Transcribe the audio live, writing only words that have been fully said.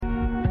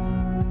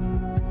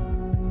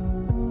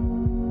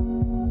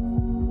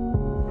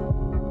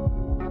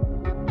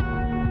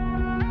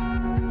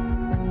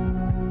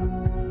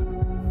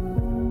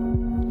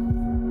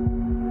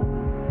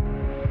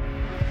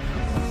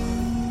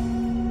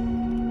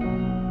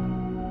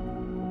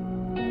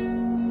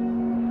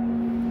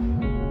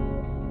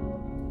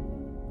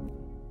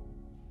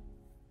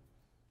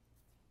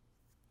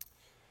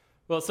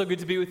Well, it's so good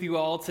to be with you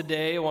all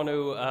today. I want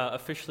to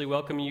officially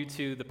welcome you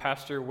to the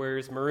Pastor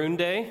Wears Maroon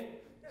Day.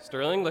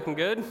 Sterling, looking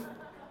good?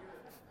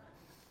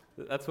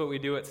 That's what we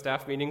do at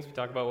staff meetings. We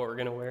talk about what we're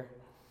going to wear.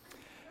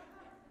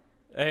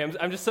 Hey,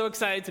 I'm just so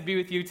excited to be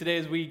with you today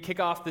as we kick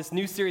off this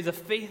new series of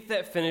Faith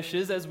That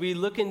Finishes as we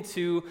look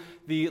into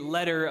the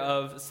letter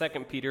of 2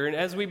 Peter. And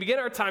as we begin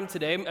our time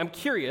today, I'm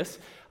curious,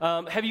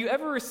 have you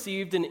ever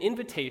received an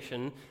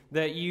invitation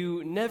that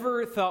you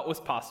never thought was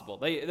possible,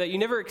 that you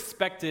never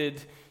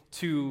expected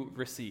to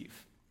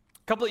receive?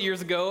 A couple of years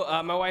ago,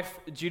 my wife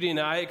Judy and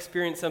I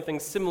experienced something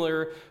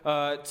similar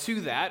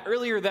to that.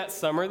 Earlier that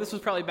summer, this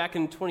was probably back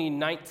in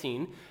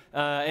 2019,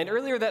 and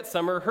earlier that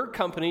summer, her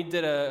company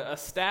did a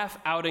staff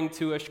outing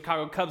to a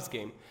Chicago Cubs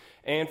game.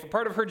 And for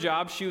part of her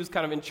job, she was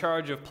kind of in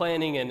charge of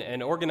planning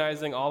and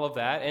organizing all of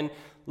that. And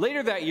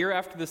later that year,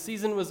 after the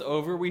season was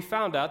over, we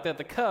found out that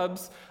the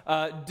Cubs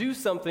do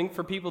something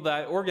for people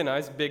that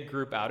organize big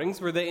group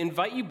outings where they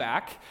invite you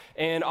back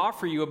and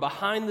offer you a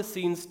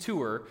behind-the-scenes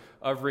tour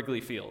of Wrigley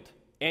Field.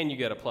 And you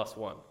get a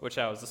 +1, which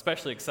I was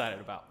especially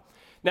excited about.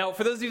 Now,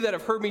 for those of you that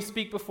have heard me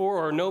speak before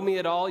or know me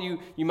at all, you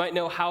might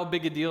know how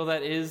big a deal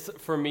that is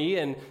for me.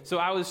 And so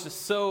I was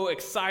just so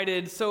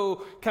excited,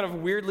 so kind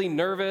of weirdly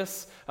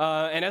nervous.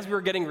 And as we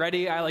were getting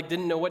ready, I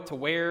didn't know what to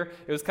wear.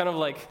 It was kind of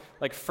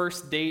like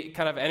first date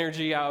kind of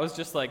energy. I was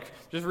just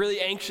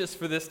really anxious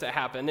for this to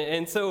happen.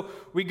 And so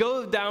we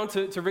go down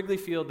to Wrigley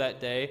Field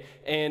that day,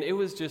 and it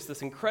was just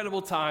this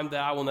incredible time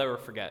that I will never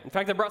forget. In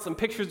fact, I brought some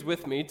pictures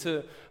with me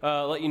to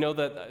let you know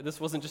that this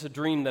wasn't just a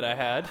dream that I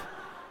had.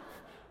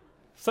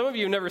 Some of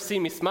you have never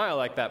seen me smile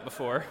like that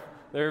before.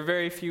 There are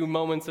very few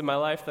moments in my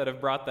life that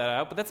have brought that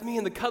out, but that's me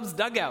in the Cubs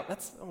dugout.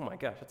 Oh my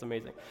gosh, that's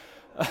amazing.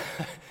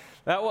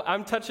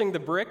 I'm touching the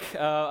brick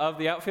of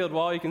the outfield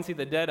wall. You can see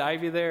the dead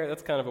ivy there.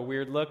 That's kind of a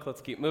weird look.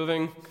 Let's keep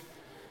moving.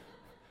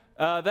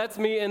 That's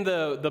me in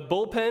the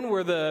bullpen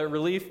where the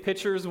relief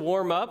pitchers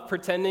warm up,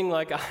 pretending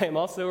like I am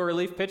also a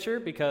relief pitcher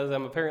because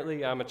I'm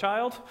a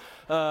child.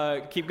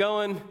 Keep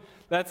going.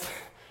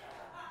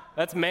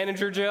 That's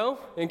Manager Joe,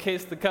 in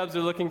case the Cubs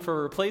are looking for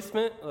a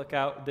replacement. Look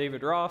out,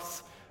 David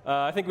Ross.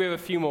 I think we have a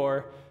few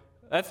more.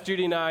 That's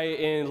Judy and I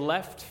in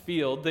left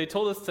field. They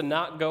told us to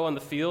not go on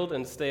the field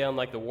and stay on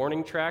the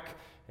warning track,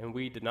 and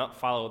we did not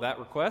follow that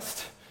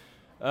request.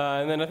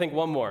 And then I think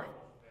one more.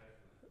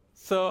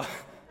 So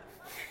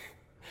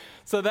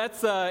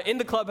that's in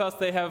the clubhouse.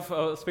 They have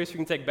a space where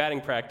you can take batting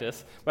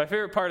practice. My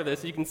favorite part of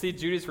this, you can see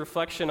Judy's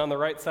reflection on the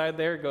right side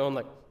there going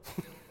like...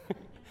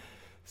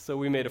 So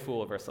we made a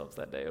fool of ourselves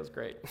that day. It was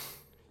great.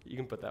 You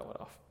can put that one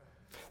off.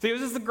 See, it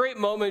was just a great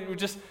moment,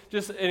 just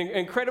an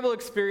incredible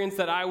experience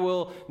that I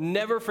will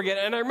never forget.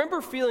 And I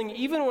remember feeling,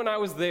 even when I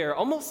was there,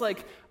 almost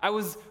like I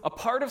was a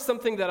part of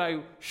something that I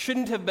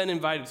shouldn't have been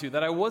invited to,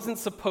 that I wasn't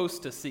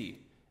supposed to see.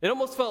 It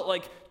almost felt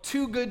like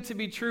too good to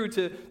be true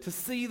to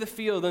see the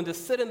field and to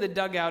sit in the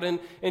dugout and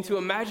to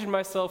imagine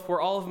myself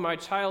where all of my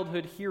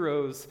childhood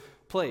heroes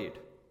played.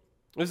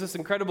 It was this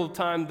incredible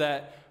time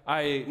that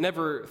I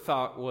never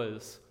thought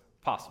was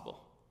possible.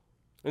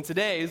 And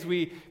today, as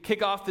we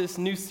kick off this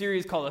new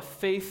series called A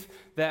Faith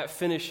That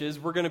Finishes,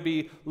 we're going to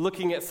be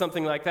looking at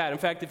something like that. In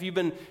fact, if you've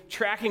been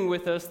tracking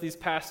with us these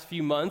past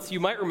few months, you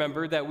might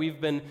remember that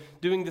we've been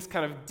doing this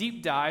kind of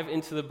deep dive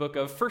into the book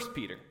of 1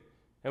 Peter.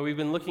 And we've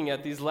been looking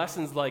at these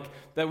lessons like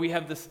that we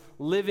have this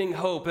living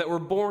hope, that we're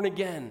born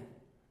again,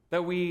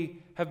 that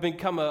we have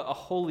become a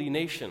holy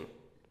nation,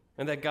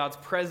 and that God's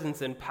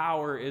presence and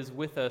power is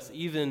with us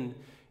even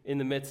in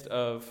the midst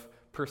of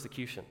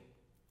persecution.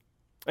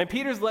 And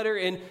Peter's letter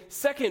in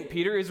 2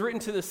 Peter is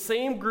written to the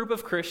same group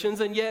of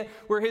Christians, and yet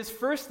where his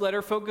first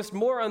letter focused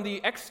more on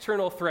the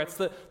external threats,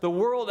 the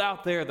world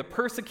out there, the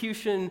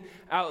persecution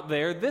out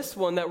there, this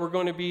one that we're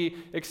going to be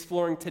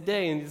exploring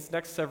today in these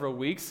next several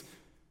weeks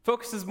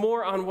focuses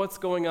more on what's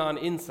going on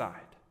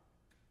inside.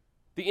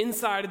 The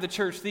inside of the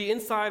church, the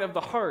inside of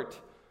the heart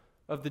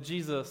of the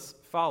Jesus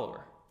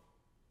follower.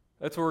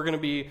 That's what we're going to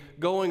be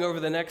going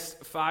over the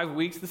next 5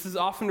 weeks. This is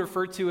often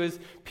referred to as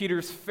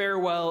Peter's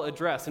farewell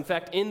address. In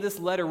fact, in this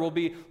letter we'll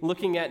be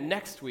looking at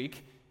next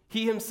week,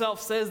 he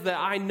himself says that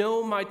I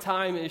know my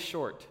time is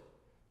short.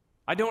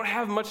 I don't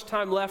have much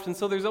time left, and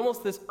so there's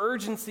almost this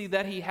urgency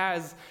that he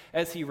has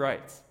as he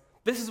writes.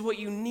 This is what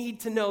you need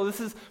to know.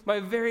 This is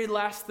my very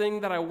last thing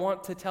that I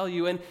want to tell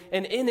you. And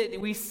in it,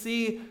 we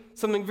see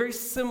something very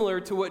similar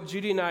to what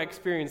Judy and I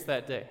experienced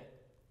that day.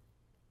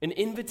 An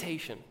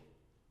invitation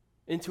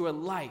into a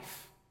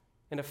life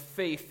and a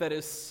faith that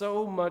is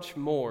so much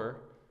more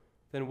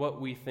than what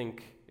we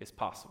think is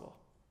possible.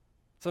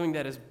 Something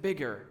that is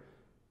bigger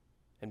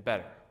and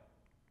better.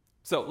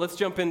 So let's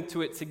jump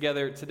into it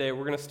together today.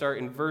 We're going to start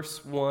in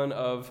verse 1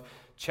 of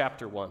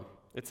chapter 1.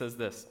 It says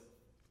this: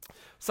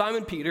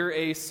 Simon Peter,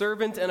 a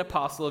servant and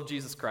apostle of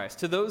Jesus Christ,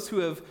 to those who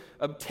have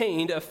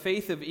obtained a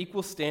faith of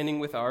equal standing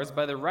with ours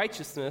by the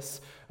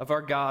righteousness of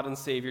our God and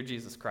Savior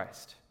Jesus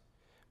Christ.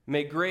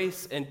 May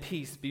grace and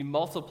peace be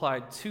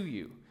multiplied to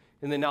you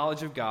in the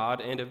knowledge of God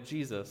and of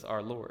Jesus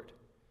our Lord.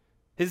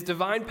 His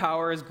divine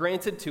power has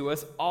granted to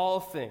us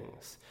all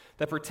things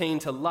that pertain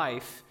to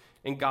life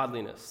and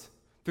godliness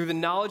through the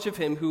knowledge of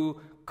him who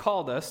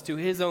called us to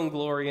his own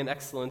glory and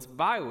excellence,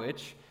 by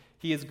which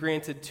he has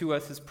granted to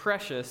us his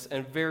precious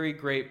and very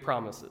great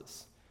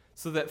promises,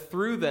 so that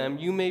through them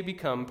you may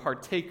become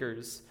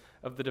partakers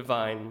of the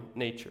divine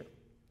nature,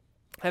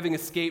 having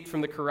escaped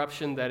from the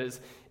corruption that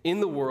is in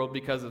the world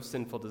because of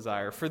sinful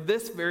desire. For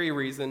this very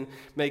reason,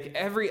 make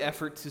every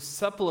effort to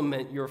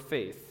supplement your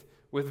faith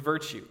with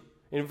virtue,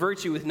 and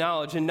virtue with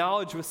knowledge, and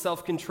knowledge with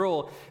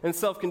self-control, and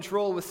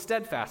self-control with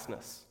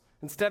steadfastness,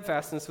 and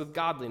steadfastness with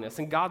godliness,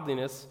 and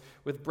godliness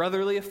with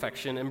brotherly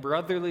affection, and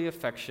brotherly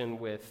affection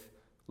with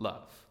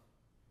love.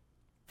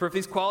 For if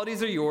these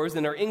qualities are yours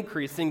and are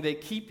increasing, they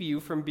keep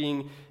you from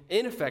being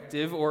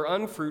ineffective or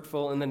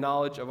unfruitful in the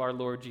knowledge of our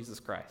Lord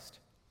Jesus Christ.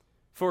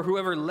 For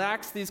whoever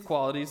lacks these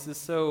qualities is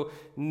so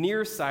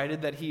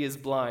nearsighted that he is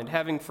blind,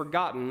 having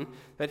forgotten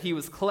that he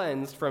was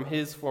cleansed from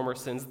his former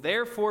sins.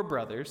 Therefore,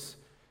 brothers,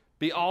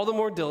 be all the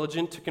more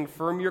diligent to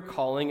confirm your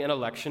calling and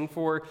election,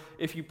 for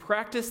if you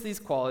practice these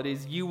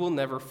qualities, you will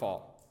never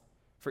fall.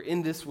 For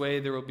in this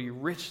way there will be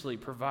richly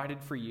provided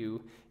for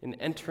you an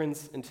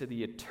entrance into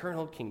the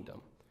eternal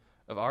kingdom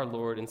of our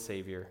Lord and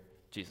Savior,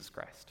 Jesus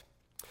Christ.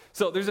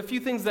 So there's a few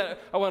things that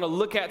I want to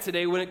look at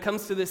today when it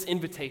comes to this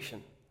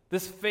invitation,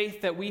 this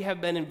faith that we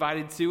have been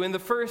invited to. And the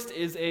first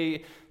is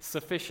a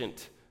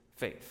sufficient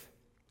faith.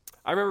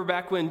 I remember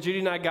back when Judy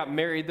and I got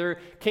married, there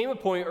came a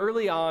point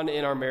early on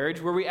in our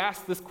marriage where we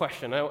asked this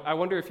question. I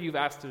wonder if you've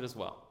asked it as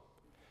well.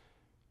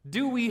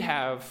 Do we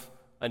have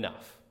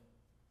enough?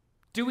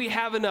 Do we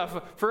have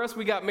enough? For us,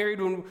 we got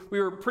married when we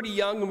were pretty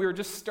young and we were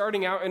just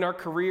starting out in our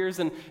careers,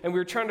 and we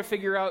were trying to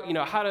figure out,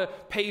 how to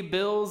pay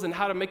bills and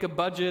how to make a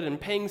budget and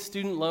paying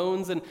student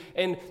loans.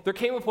 And there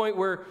came a point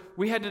where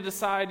we had to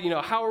decide,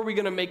 how are we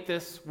going to make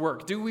this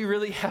work? Do we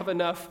really have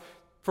enough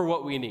for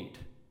what we need?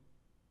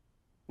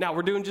 Now,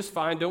 we're doing just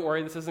fine. Don't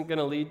worry, this isn't going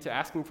to lead to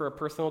asking for a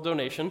personal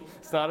donation.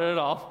 It's not at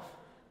all.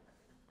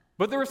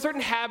 But there were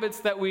certain habits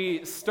that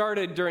we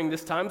started during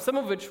this time, some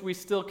of which we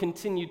still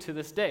continue to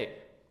this day.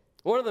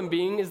 One of them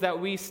being is that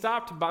we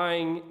stopped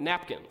buying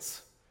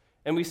napkins,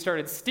 and we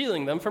started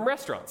stealing them from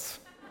restaurants.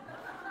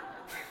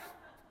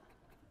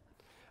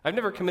 I've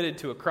never committed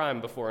to a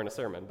crime before in a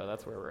sermon, but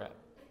that's where we're at.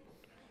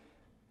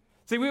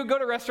 See, we would go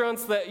to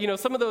restaurants that,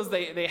 some of those,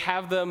 they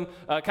have them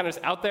kind of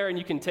just out there, and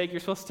you can take, you're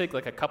supposed to take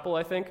like a couple,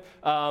 I think,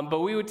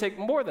 but we would take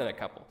more than a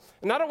couple.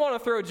 And I don't want to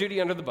throw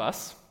Judy under the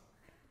bus,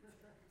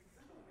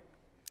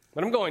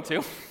 but I'm going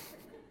to.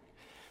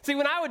 See,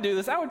 when I would do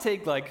this, I would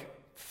take like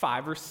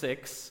 5 or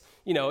 6,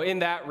 in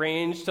that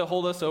range to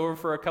hold us over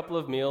for a couple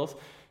of meals.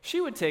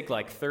 She would take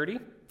like 30. We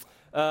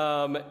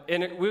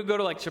would go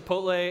to like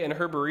Chipotle, and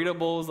her burrito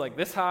bowl was like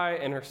this high,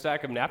 and her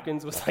stack of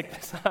napkins was like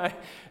this high,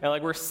 and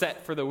like we're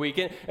set for the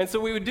weekend. And so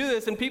we would do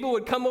this, and people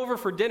would come over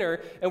for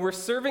dinner, and we're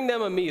serving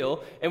them a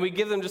meal, and we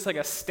give them just like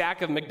a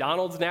stack of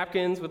McDonald's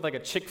napkins with like a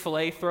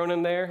Chick-fil-A thrown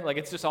in there. Like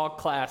it's just all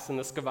class in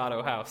the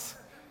Scavato house.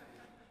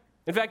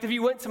 In fact, if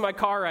you went to my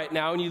car right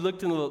now and you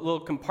looked in the little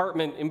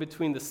compartment in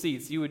between the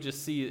seats, you would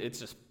just see it's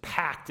just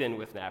packed in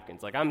with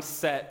napkins. Like I'm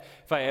set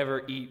if I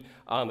ever eat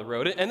on the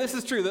road. And this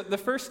is true. The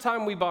first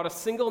time we bought a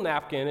single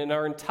napkin in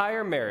our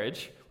entire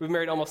marriage, we've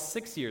married almost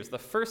 6 years, the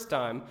first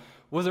time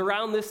was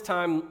around this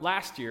time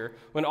last year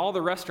when all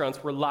the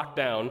restaurants were locked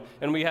down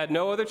and we had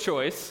no other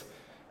choice,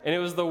 and it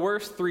was the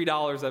worst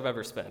 $3 I've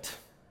ever spent.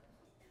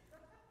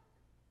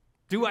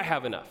 Do I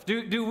have enough?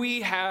 Do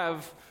we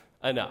have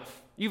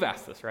enough? You've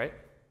asked this, right?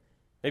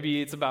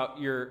 Maybe it's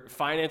about your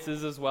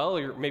finances as well,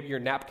 or maybe your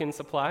napkin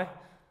supply.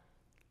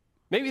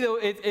 Maybe, though,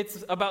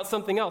 it's about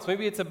something else.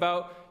 Maybe it's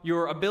about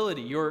your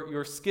ability,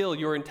 your skill,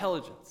 your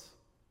intelligence.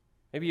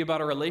 Maybe about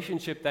a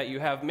relationship that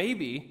you have.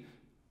 Maybe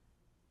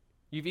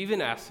you've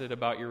even asked it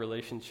about your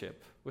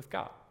relationship with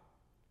God.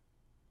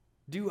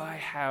 Do I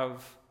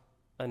have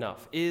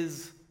enough?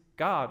 Is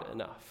God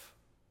enough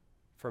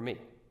for me?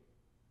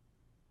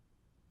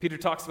 Peter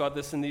talks about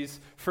this in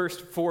these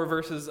first 4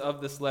 verses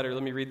of this letter.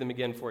 Let me read them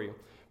again for you.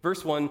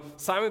 Verse 1,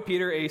 Simon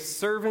Peter, a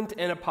servant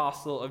and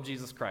apostle of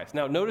Jesus Christ.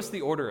 Now, notice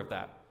the order of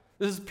that.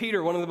 This is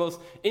Peter, one of the most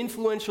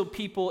influential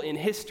people in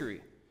history,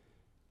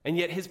 and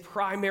yet his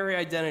primary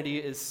identity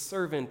is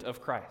servant of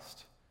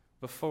Christ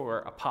before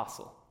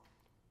apostle.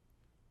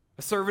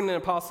 A servant and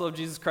apostle of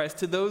Jesus Christ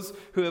to those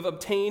who have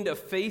obtained a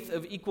faith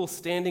of equal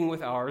standing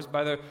with ours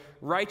by the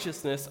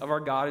righteousness of our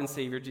God and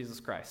Savior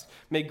Jesus Christ.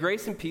 May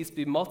grace and peace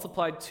be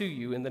multiplied to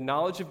you in the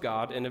knowledge of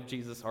God and of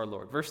Jesus our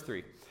Lord. Verse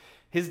 3.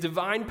 His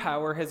divine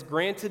power has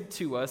granted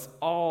to us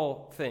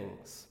all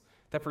things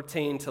that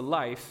pertain to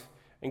life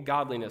and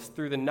godliness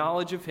through the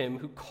knowledge of him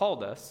who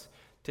called us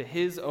to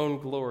his own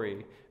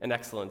glory and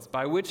excellence,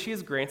 by which he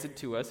has granted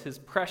to us his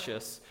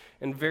precious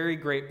and very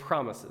great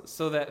promises,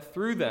 so that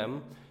through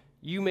them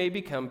you may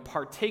become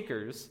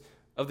partakers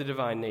of the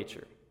divine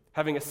nature,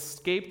 having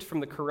escaped from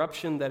the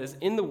corruption that is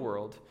in the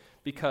world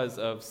because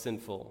of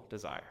sinful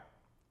desire.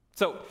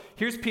 So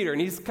here's Peter,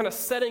 and he's kind of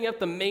setting up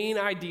the main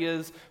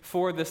ideas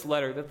for this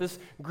letter, that this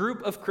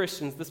group of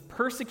Christians, this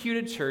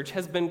persecuted church,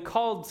 has been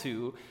called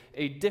to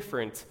a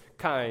different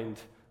kind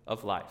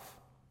of life.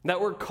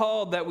 That word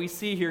called that we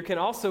see here can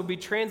also be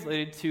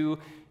translated to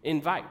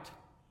invite.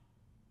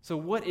 So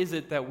what is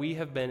it that we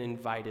have been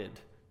invited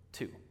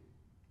to?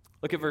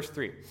 Look at verse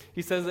 3.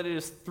 He says that it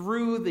is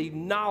through the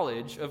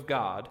knowledge of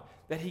God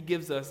that he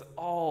gives us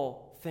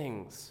all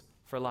things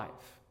for life.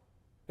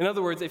 In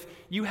other words, if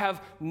you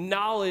have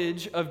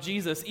knowledge of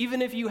Jesus,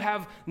 even if you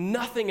have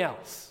nothing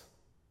else,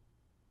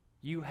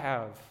 you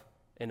have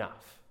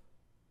enough.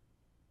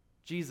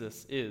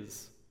 Jesus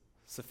is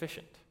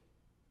sufficient.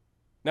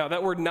 Now,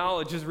 that word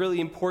knowledge is really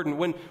important.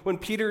 When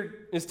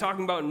Peter is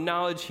talking about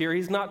knowledge here,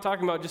 he's not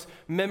talking about just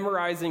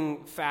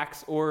memorizing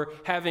facts or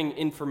having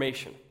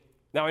information.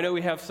 Now, I know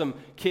we have some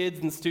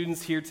kids and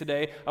students here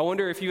today. I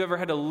wonder if you ever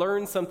had to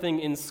learn something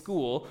in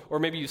school, or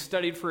maybe you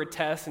studied for a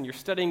test and you're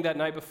studying that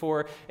night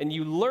before, and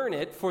you learn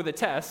it for the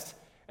test,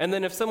 and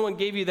then if someone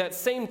gave you that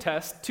same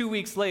test 2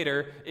 weeks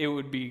later, it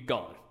would be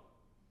gone.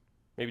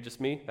 Maybe just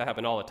me? That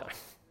happened all the time.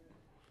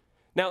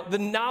 Now, the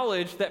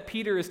knowledge that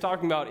Peter is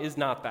talking about is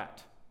not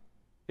that.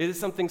 It is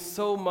something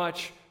so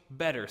much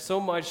better, so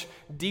much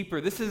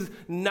deeper. This is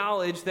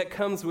knowledge that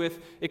comes with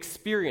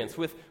experience,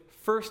 with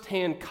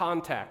firsthand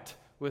contact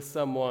with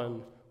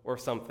someone or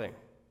something.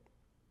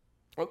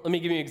 Let me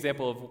give you an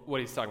example of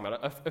what he's talking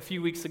about. A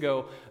few weeks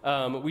ago,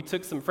 we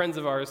took some friends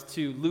of ours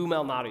to Lou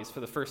Malnati's for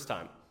the first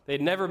time. They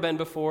had never been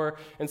before,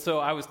 and so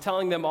I was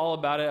telling them all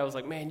about it. I was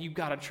like, man, you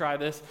got to try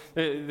this.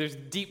 There's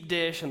deep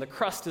dish, and the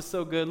crust is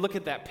so good. Look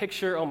at that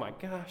picture. Oh, my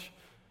gosh.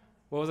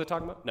 What was I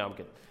talking about? No, I'm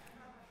kidding.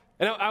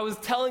 And I was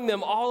telling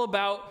them all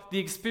about the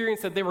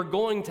experience that they were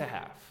going to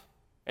have.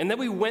 And then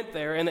we went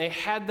there, and they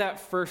had that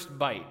first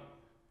bite,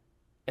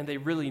 and they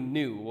really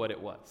knew what it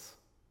was.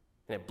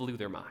 And it blew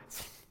their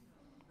minds.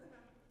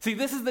 See,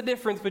 this is the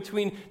difference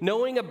between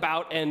knowing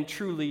about and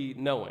truly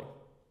knowing.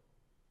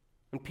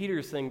 And Peter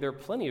is saying there are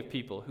plenty of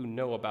people who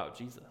know about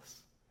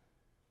Jesus.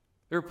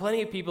 There are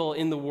plenty of people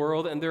in the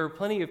world, and there are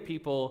plenty of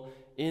people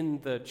in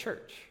the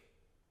church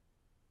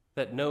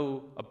that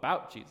know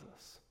about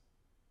Jesus.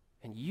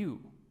 And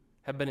you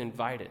have been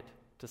invited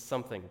to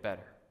something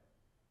better.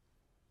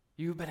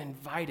 You've been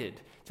invited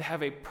to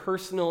have a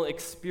personal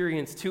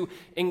experience, to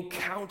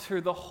encounter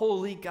the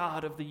holy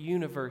God of the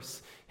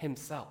universe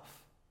himself,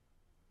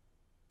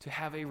 to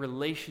have a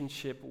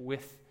relationship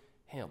with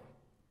him.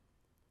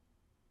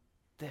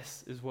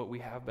 This is what we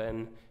have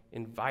been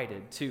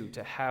invited to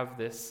have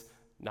this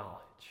knowledge.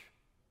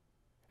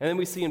 And then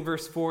we see in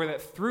verse 4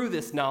 that through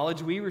this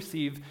knowledge we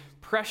receive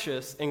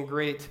precious and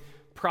great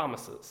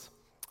promises.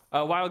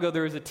 A while ago,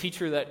 there was a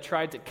teacher that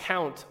tried to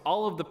count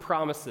all of the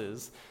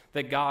promises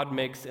that God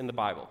makes in the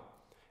Bible.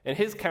 And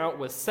his count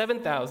was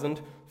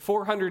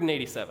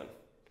 7,487.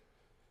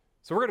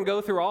 So we're going to go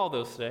through all of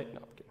those today. No,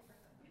 I'm kidding.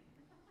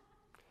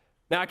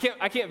 Now,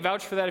 I can't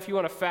vouch for that. If you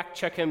want to fact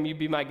check him, you'd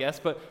be my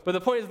guest. But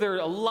the point is there are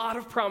a lot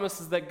of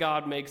promises that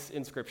God makes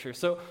in Scripture.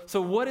 So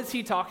what is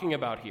he talking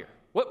about here?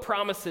 What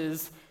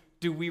promises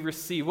do we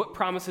receive? What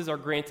promises are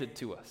granted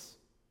to us?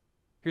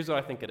 Here's what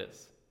I think it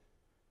is.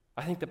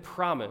 I think the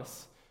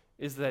promise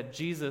is that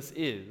Jesus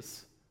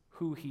is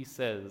who he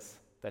says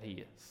that he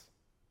is.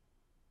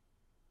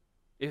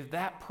 If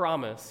that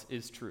promise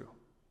is true,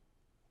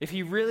 if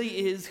he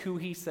really is who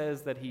he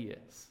says that he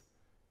is,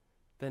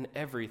 then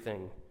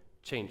everything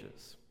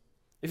changes.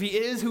 If he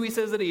is who he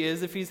says that he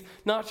is, if he's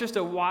not just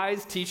a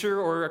wise teacher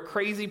or a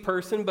crazy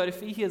person, but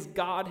if he is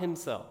God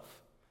himself,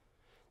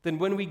 then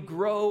when we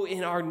grow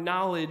in our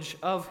knowledge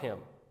of him,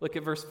 look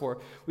at verse 4,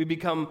 we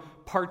become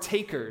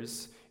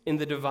partakers in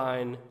the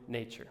divine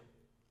nature.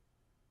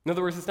 In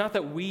other words, it's not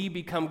that we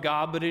become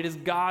God, but it is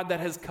God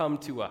that has come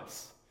to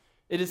us.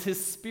 It is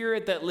his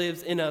Spirit that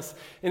lives in us,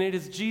 and it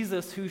is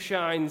Jesus who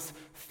shines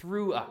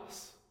through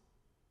us.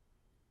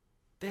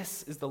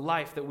 This is the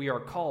life that we are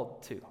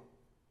called to.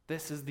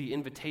 This is the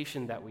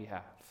invitation that we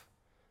have.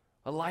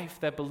 A life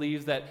that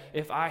believes that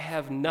if I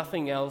have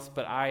nothing else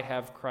but I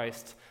have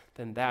Christ,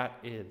 then that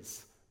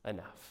is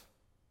enough.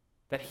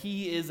 That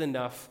he is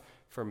enough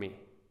for me.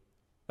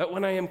 That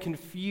when I am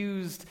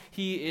confused,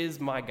 he is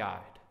my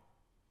guide.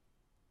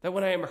 That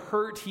when I am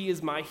hurt, he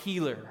is my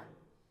healer.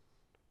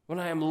 When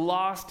I am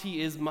lost,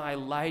 he is my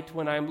light.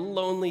 When I am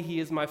lonely, he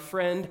is my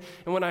friend.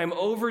 And when I am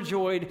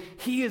overjoyed,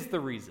 he is the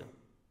reason.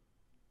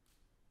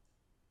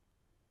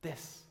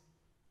 This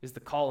is the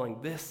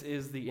calling. This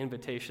is the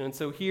invitation. And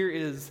so here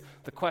is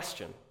the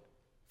question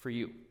for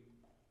you.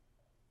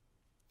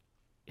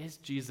 Is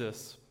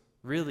Jesus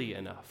really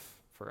enough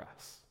for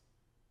us?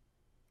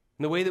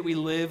 In the way that we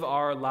live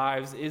our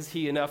lives, is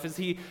he enough? Is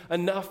he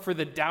enough for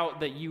the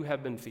doubt that you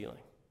have been feeling?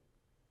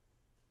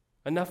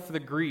 Enough for the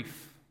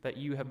grief that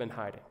you have been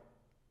hiding?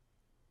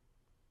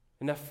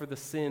 Enough for the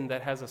sin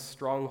that has a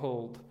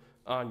stronghold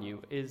on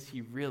you? Is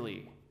he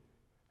really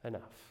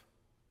enough?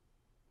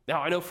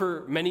 Now, I know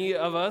for many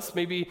of us,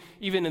 maybe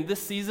even in this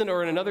season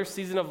or in another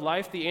season of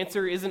life, the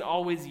answer isn't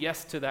always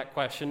yes to that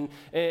question.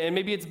 And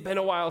maybe it's been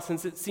a while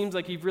since it seems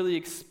like you've really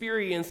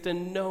experienced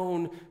and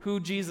known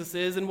who Jesus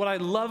is. And what I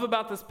love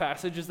about this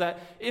passage is that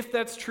if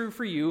that's true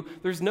for you,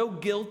 there's no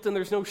guilt and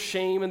there's no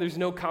shame and there's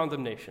no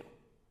condemnation.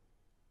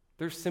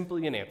 There's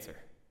simply an answer: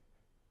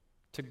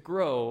 to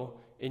grow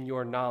in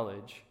your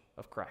knowledge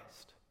of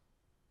Christ.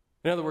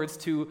 In other words,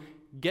 to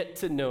get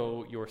to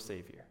know your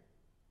Savior,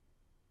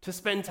 to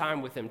spend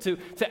time with him,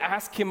 to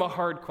ask him a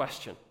hard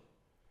question,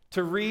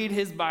 to read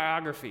his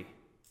biography,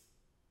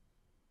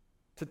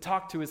 to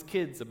talk to his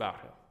kids about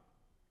him.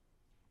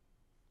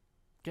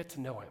 Get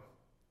to know him.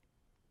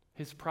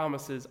 His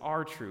promises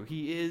are true.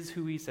 He is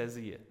who he says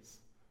he is.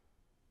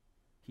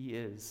 He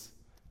is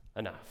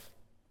enough.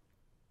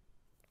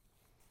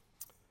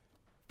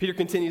 Peter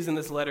continues in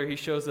this letter. He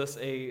shows us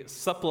a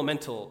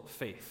supplemental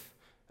faith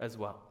as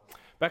well.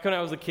 Back when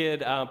I was a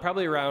kid,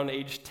 probably around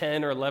age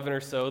 10 or 11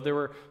 or so, there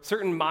were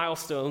certain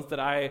milestones that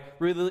I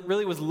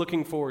really was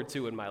looking forward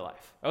to in my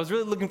life. I was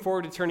really looking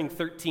forward to turning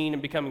 13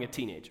 and becoming a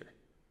teenager,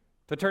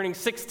 to turning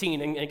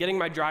 16 and getting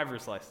my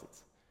driver's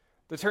license,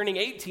 to turning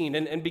 18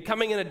 and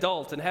becoming an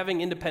adult and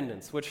having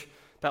independence, which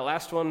that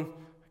last one,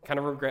 I kind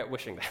of regret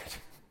wishing that.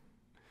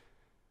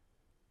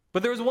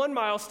 But there was one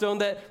milestone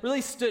that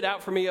really stood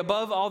out for me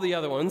above all the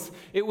other ones.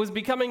 It was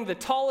becoming the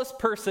tallest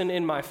person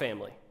in my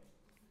family.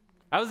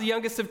 I was the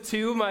youngest of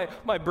two.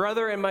 My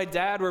brother and my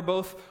dad were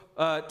both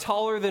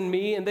taller than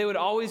me, and they would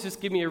always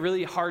just give me a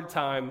really hard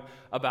time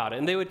about it.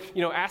 And they would,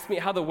 ask me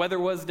how the weather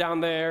was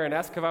down there and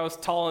ask if I was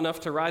tall enough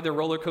to ride the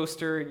roller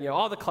coaster,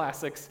 all the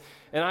classics.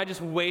 And I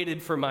just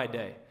waited for my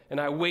day. And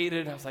I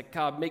waited, and I was like,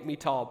 God, make me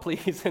tall,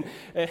 please.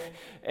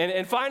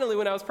 And finally,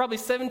 when I was probably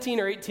 17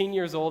 or 18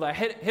 years old, I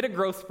hit a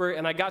growth spurt,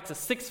 and I got to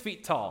 6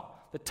 feet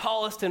tall, the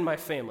tallest in my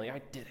family.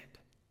 I did it.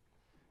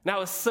 And I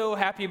was so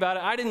happy about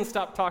it. I didn't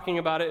stop talking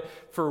about it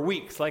for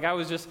weeks. Like, I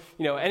was just,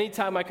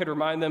 anytime I could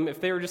remind them,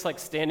 if they were just,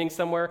 standing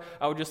somewhere,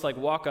 I would just,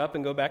 walk up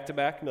and go back to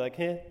back and be like,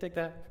 hey, take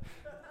that.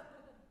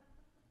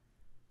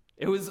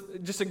 It was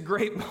just a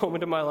great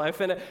moment in my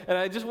life, and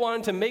I just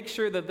wanted to make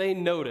sure that they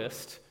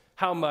noticed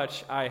how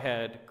much I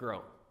had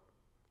grown.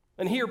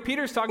 And here,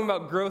 Peter's talking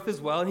about growth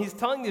as well, and he's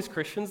telling these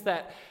Christians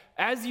that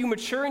as you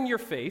mature in your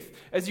faith,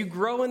 as you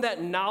grow in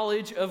that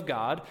knowledge of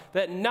God,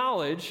 that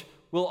knowledge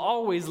will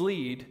always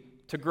lead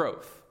to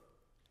growth.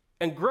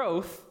 And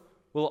growth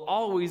will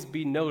always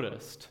be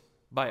noticed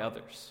by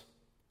others.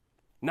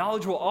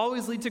 Knowledge will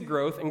always lead to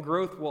growth, and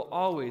growth will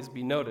always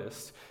be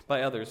noticed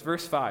by others.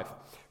 Verse 5,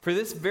 for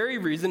this very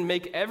reason,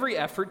 make every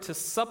effort to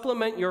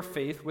supplement your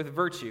faith with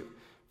virtue,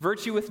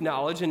 virtue with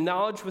knowledge, and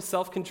knowledge with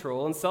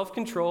self-control, and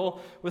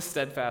self-control with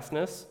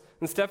steadfastness,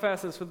 and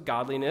steadfastness with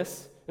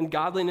godliness, and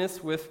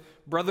godliness with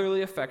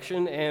brotherly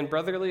affection, and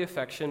brotherly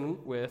affection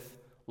with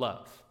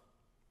love.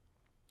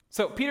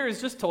 So Peter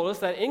has just told us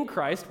that in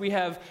Christ we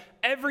have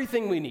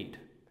everything we need.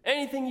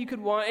 Anything you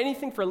could want,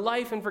 anything for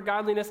life and for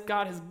godliness,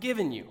 God has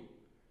given you.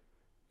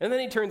 And then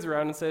he turns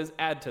around and says,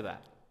 add to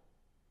that.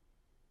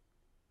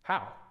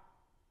 How?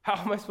 How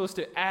am I supposed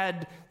to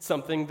add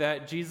something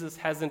that Jesus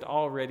hasn't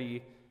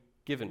already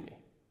given me?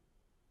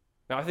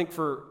 Now, I think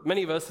for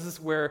many of us, this is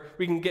where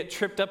we can get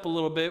tripped up a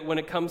little bit when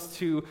it comes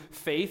to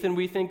faith, and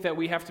we think that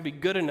we have to be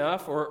good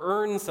enough or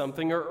earn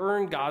something or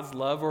earn God's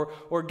love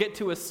or get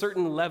to a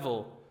certain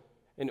level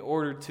in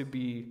order to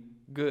be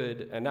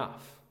good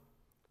enough.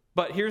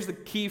 But here's the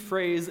key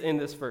phrase in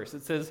this verse.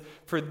 It says,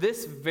 for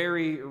this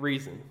very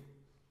reason.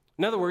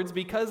 In other words,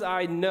 because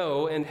I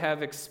know and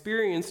have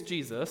experienced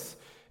Jesus,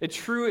 a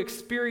true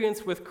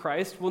experience with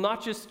Christ will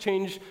not just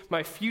change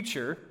my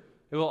future,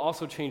 it will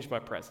also change my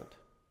present.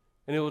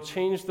 And it will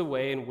change the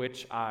way in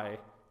which I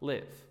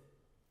live.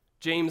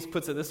 James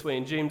puts it this way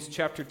in James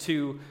chapter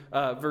 2,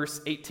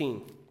 verse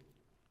 18.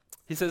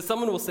 He says,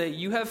 someone will say,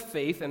 you have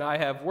faith and I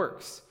have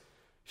works.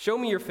 Show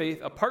me your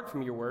faith apart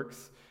from your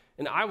works,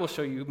 and I will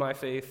show you my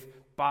faith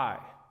by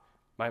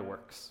my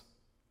works.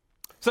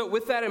 So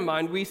with that in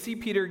mind, we see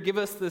Peter give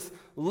us this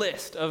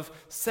list of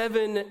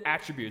 7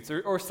 attributes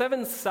or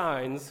 7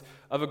 signs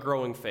of a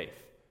growing faith.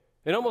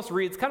 It almost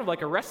reads kind of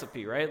like a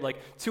recipe, right? Like,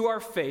 to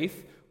our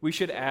faith, we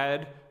should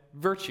add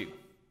virtue.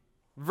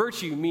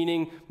 Virtue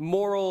meaning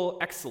moral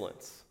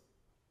excellence.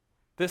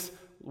 This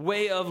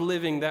way of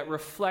living that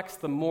reflects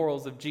the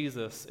morals of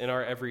Jesus in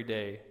our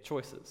everyday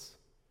choices.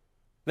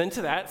 Then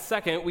to that,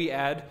 second, we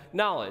add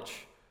knowledge.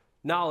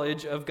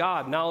 Knowledge of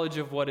God, knowledge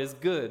of what is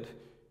good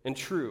and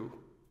true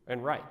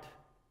and right.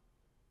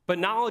 But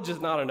knowledge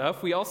is not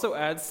enough. We also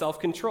add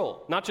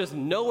self-control, not just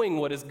knowing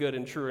what is good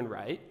and true and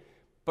right,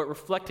 but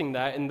reflecting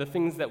that in the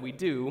things that we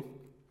do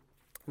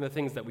and the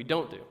things that we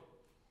don't do.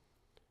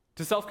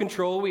 To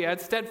self-control, we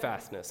add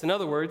steadfastness. In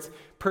other words,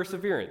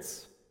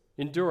 perseverance,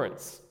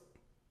 endurance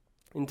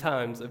in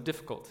times of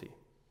difficulty.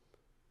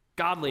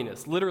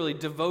 Godliness, literally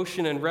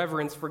devotion and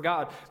reverence for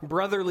God.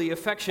 Brotherly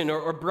affection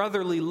or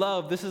brotherly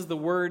love. This is the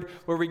word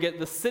where we get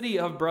the city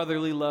of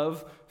brotherly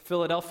love,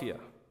 Philadelphia.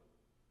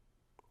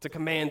 To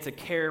command to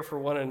care for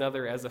one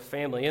another as a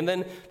family. And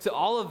then to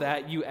all of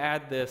that, you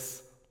add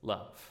this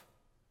love.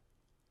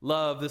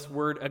 Love, this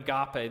word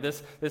agape,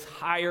 this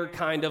higher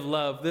kind of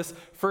love. This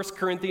 1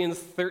 Corinthians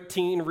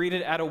 13, read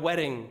it at a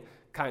wedding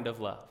kind of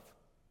love.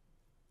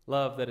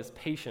 Love that is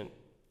patient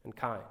and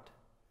kind.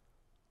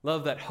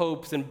 Love that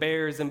hopes and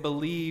bears and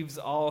believes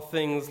all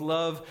things.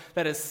 Love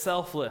that is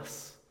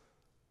selfless.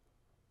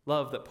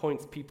 Love that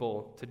points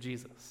people to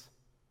Jesus.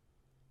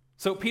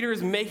 So Peter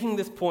is making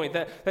this point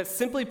that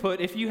simply put,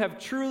 if you have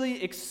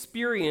truly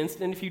experienced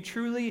and if you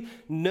truly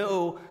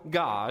know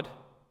God,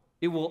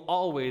 it will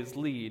always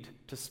lead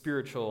to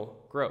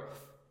spiritual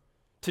growth.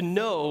 To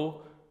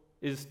know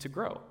is to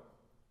grow.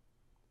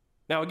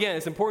 Now again,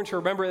 it's important to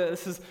remember that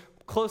this is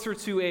closer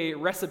to a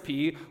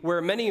recipe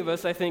where many of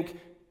us, I think,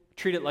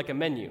 treat it like a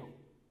menu.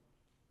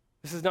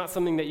 This is not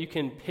something that you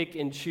can pick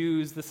and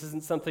choose. This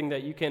isn't something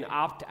that you can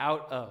opt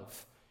out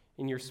of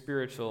in your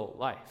spiritual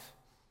life.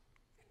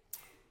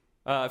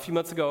 A few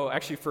months ago,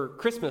 actually for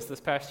Christmas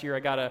this past year, I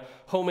got a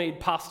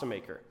homemade pasta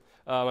maker.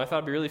 I thought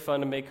it'd be really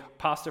fun to make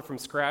pasta from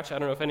scratch. I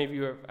don't know if any of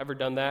you have ever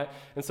done that.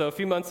 And so a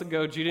few months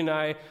ago, Judy and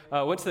I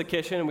went to the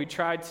kitchen and we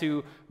tried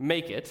to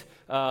make it.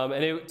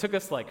 And it took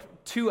us like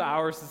 2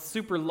 hours. It's a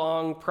super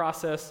long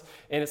process,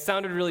 and it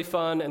sounded really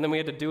fun. And then we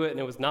had to do it, and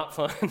it was not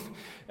fun.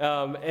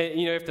 And,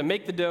 you have to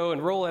make the dough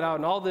and roll it out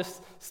and all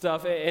this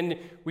stuff. And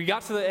we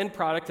got to the end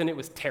product, and it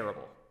was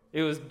terrible.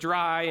 It was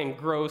dry and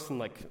gross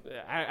and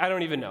I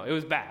don't even know. It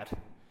was bad.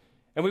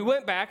 And we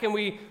went back and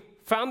we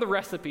found the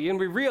recipe, and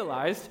we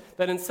realized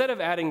that instead of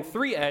adding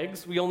 3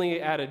 eggs, we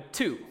only added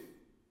 2.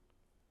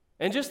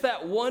 And just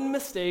that one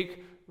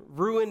mistake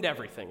ruined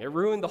everything. It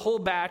ruined the whole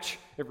batch.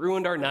 It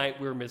ruined our night.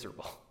 We were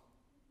miserable.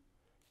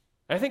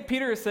 And I think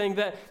Peter is saying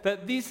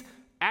that these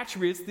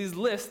attributes, these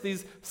lists,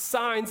 these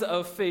signs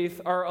of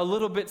faith are a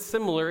little bit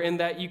similar in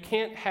that you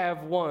can't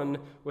have one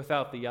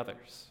without the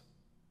others.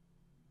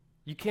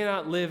 You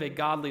cannot live a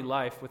godly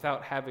life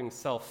without having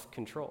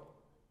self-control.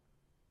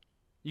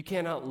 You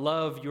cannot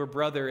love your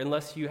brother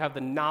unless you have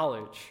the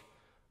knowledge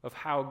of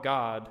how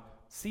God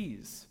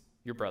sees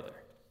your brother.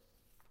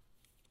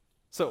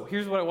 So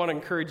here's what I want to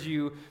encourage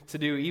you to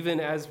do, even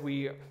as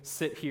we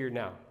sit here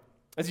now.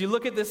 As you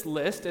look at this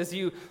list, as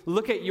you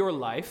look at your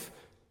life,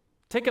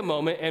 take a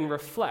moment and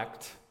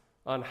reflect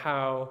on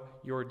how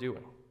you're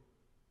doing.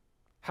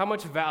 How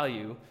much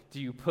value do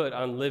you put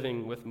on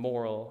living with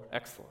moral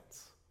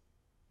excellence?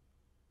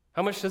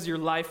 How much does your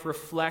life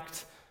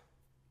reflect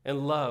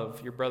and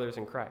love your brothers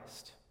in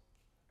Christ?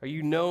 Are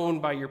you known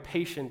by your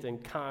patient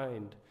and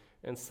kind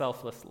and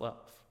selfless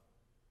love?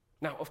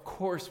 Now, of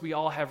course, we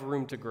all have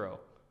room to grow.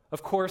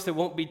 Of course, it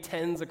won't be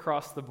 10s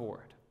across the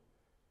board.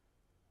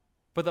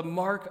 But the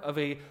mark of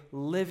a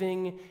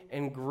living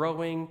and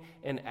growing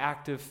and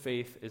active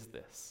faith is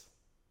this: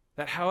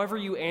 that however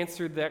you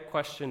answered that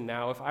question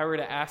now, if I were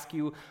to ask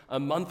you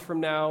a month from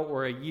now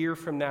or a year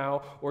from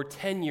now or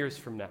 10 years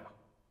from now,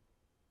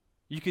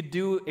 you could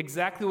do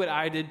exactly what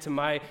I did to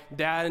my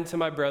dad and to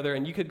my brother,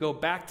 and you could go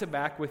back to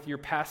back with your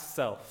past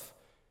self,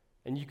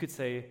 and you could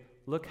say,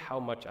 look how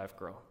much I've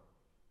grown.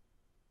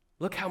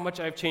 Look how much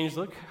I've changed.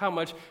 Look how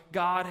much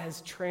God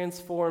has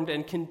transformed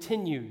and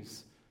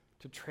continues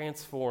to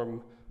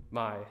transform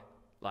my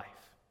life.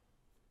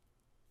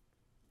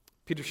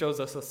 Peter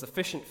shows us a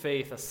sufficient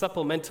faith, a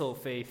supplemental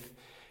faith,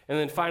 and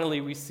then finally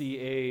we see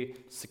a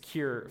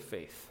secure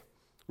faith.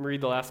 I'm going to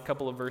read the last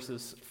couple of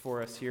verses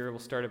for us here. We'll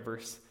start at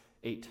verse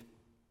 8.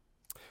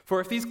 For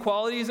if these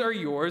qualities are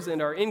yours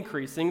and are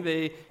increasing,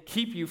 they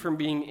keep you from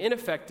being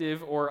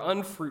ineffective or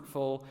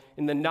unfruitful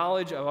in the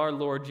knowledge of our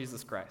Lord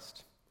Jesus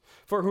Christ.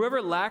 For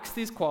whoever lacks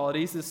these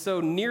qualities is so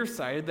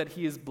nearsighted that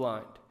he is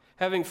blind,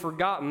 having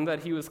forgotten that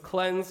he was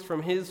cleansed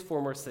from his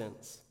former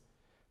sins.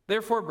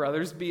 Therefore,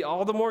 brothers, be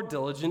all the more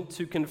diligent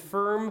to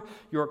confirm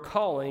your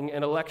calling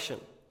and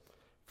election.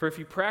 For if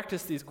you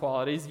practice these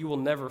qualities, you will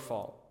never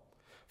fall.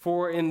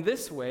 For in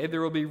this way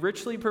there will be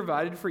richly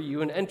provided for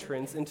you an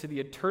entrance into the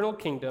eternal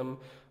kingdom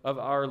of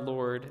our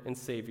Lord and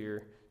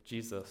Savior,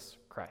 Jesus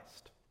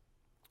Christ.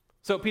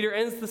 So Peter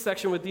ends the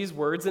section with these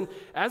words, and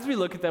as we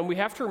look at them, we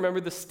have to remember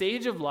the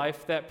stage of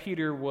life that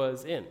Peter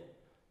was in.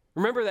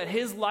 Remember that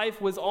his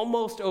life was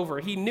almost over.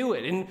 He knew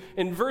it.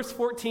 In verse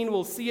 14,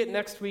 we'll see it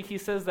next week, he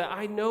says that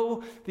I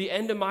know the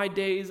end of my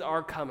days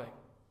are coming.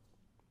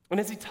 And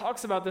as he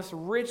talks about this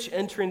rich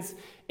entrance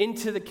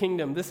into the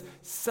kingdom, this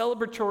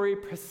celebratory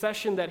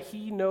procession that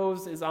he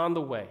knows is on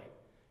the way,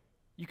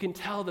 you can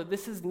tell that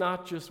this is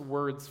not just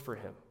words for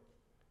him,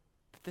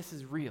 that this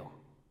is real.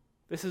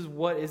 This is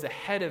what is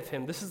ahead of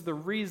him. This is the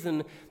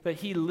reason that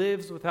he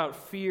lives without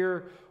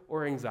fear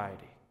or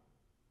anxiety.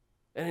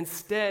 And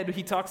instead,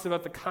 he talks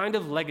about the kind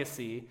of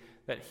legacy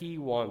that he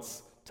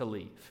wants to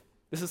leave.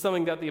 This is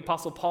something that the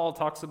Apostle Paul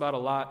talks about a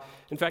lot.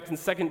 In fact, in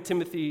 2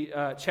 Timothy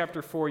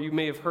chapter 4, you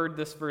may have heard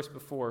this verse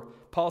before.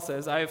 Paul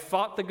says, I have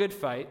fought the good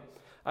fight.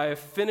 I have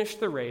finished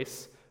the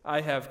race.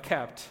 I have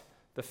kept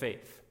the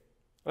faith.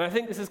 And I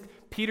think this is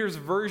Peter's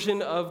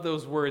version of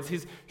those words.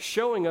 He's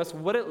showing us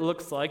what it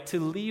looks like to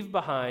leave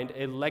behind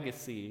a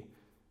legacy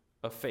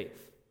of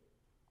faith.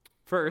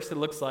 First, it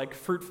looks like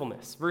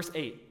fruitfulness. Verse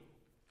 8,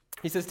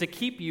 he says to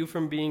keep you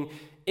from being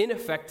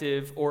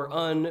ineffective or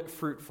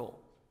unfruitful.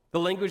 The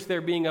language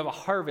there being of a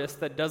harvest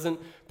that doesn't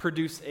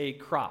produce a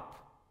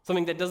crop,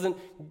 something that doesn't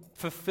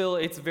fulfill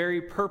its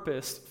very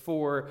purpose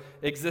for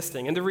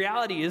existing. And the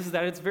reality is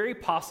that it's very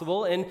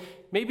possible and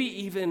maybe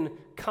even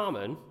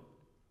common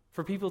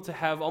for people to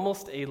have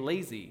almost a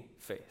lazy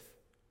faith.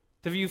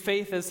 To view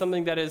faith as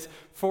something that is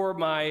for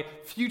my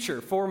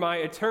future, for my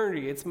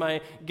eternity. It's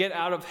my get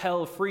out of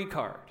hell free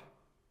card.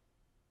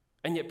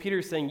 And yet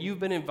Peter's saying you've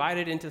been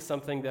invited into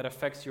something that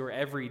affects your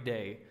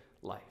everyday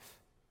life.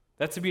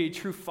 That to be a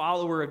true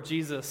follower of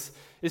Jesus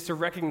is to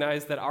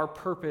recognize that our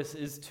purpose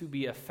is to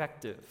be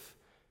effective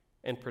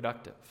and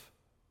productive.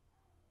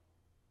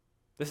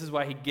 This is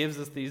why he gives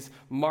us these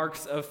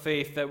marks of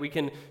faith that we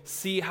can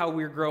see how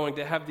we're growing,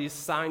 to have these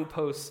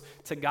signposts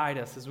to guide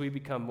us as we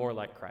become more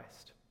like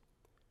Christ.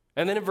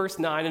 And then in verse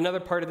 9,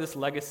 another part of this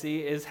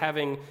legacy is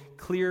having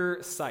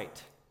clear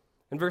sight.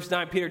 In verse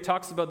 9, Peter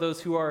talks about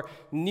those who are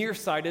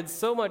nearsighted,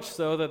 so much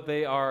so that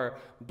they are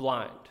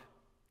blind.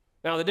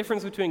 Now, the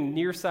difference between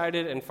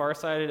nearsighted and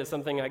farsighted is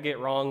something I get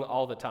wrong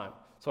all the time.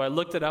 So I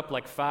looked it up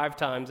like 5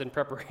 times in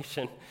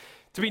preparation.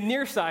 To be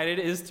nearsighted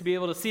is to be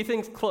able to see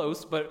things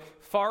close, but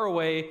far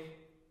away,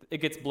 it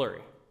gets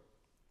blurry.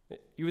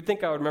 You would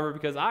think I would remember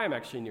because I am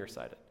actually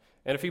nearsighted.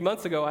 And a few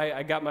months ago,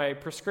 I got my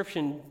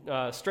prescription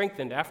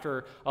strengthened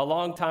after a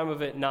long time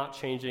of it not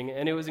changing,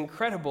 and it was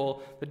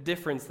incredible the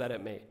difference that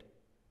it made.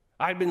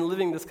 I'd been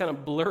living this kind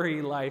of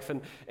blurry life,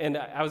 and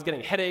I was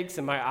getting headaches,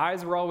 and my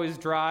eyes were always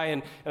dry,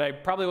 and I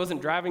probably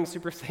wasn't driving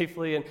super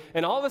safely,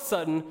 and all of a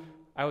sudden,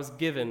 I was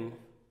given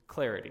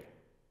clarity.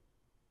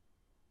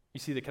 You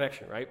see the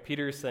connection, right?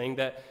 Peter is saying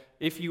that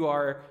if you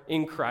are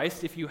in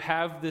Christ, if you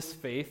have this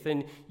faith,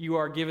 then you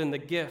are given the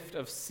gift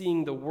of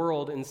seeing the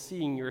world and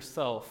seeing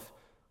yourself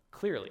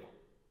clearly.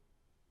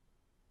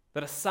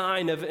 That a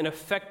sign of an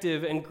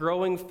effective and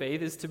growing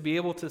faith is to be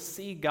able to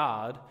see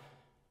God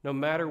no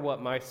matter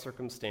what my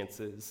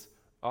circumstances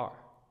are.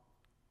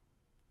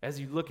 As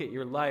you look at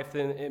your life,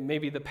 then it may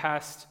be the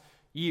past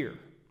year.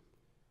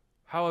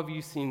 How have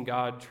you seen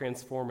God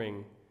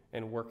transforming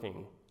and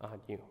working on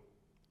you?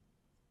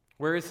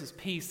 Where is his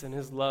peace and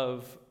his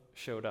love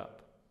showed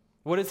up?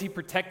 What has he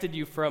protected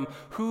you from?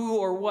 Who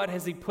or what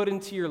has he put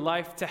into your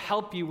life to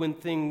help you when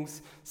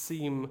things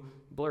seem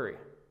blurry?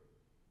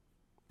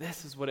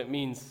 This is what it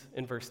means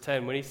in verse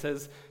 10 when he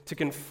says to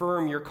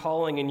confirm your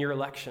calling and your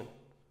election.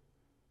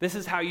 This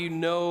is how you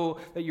know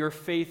that your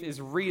faith is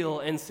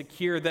real and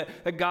secure,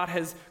 that God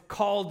has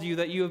called you,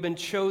 that you have been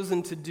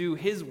chosen to do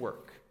his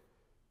work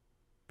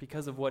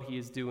because of what he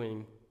is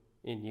doing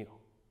in you.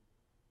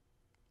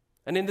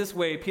 And in this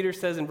way, Peter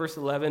says in verse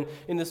 11,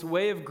 in this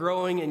way of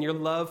growing in your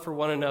love for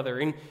one another,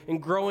 in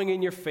growing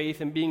in your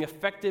faith and being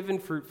effective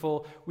and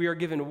fruitful, we are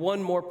given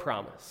one more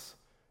promise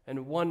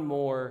and one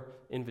more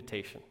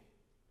invitation.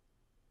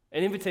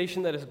 An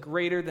invitation that is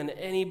greater than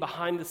any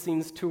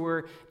behind-the-scenes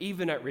tour,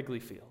 even at Wrigley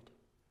Field.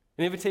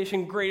 An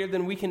invitation greater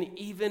than we can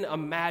even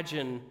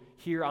imagine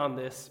here on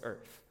this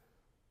earth.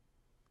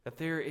 That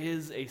there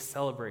is a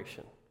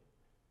celebration.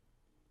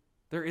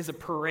 There is a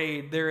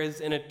parade. There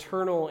is an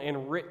eternal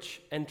and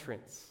rich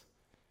entrance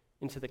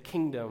into the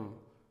kingdom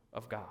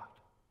of God.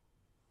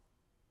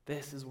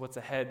 This is what's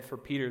ahead for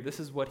Peter. This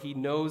is what he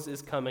knows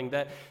is coming,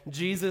 that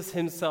Jesus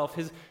himself,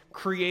 his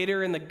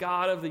creator and the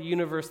God of the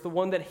universe, the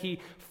one that he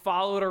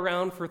followed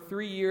around for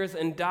 3 years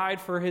and died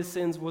for his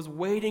sins, was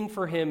waiting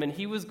for him, and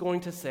he was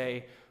going to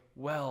say,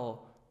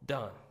 "Well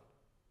done,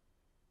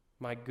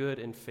 my good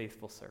and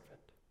faithful servant.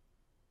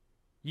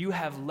 You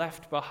have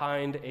left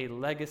behind a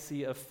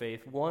legacy of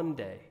faith one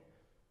day,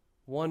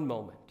 one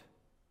moment,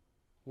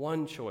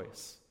 one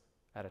choice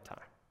at a time."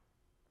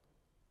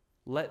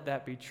 Let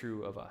that be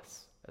true of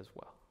us as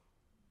well.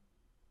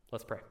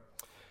 Let's pray.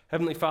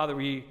 Heavenly Father,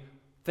 we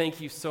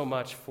thank you so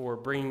much for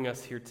bringing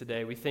us here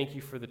today. We thank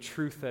you for the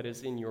truth that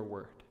is in your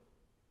word.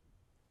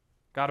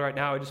 God, right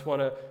now I just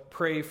want to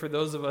pray for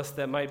those of us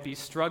that might be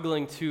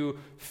struggling to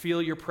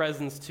feel your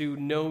presence, to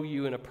know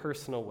you in a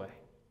personal way.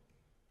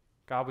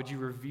 God, would you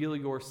reveal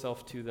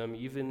yourself to them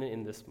even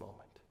in this moment?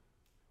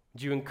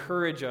 Would you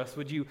encourage us?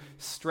 Would you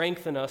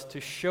strengthen us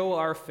to show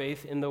our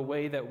faith in the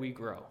way that we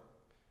grow,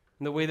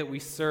 in the way that we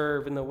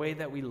serve, in the way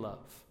that we love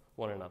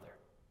one another?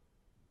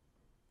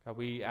 God,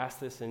 we ask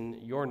this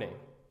in your name.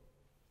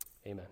 Amen.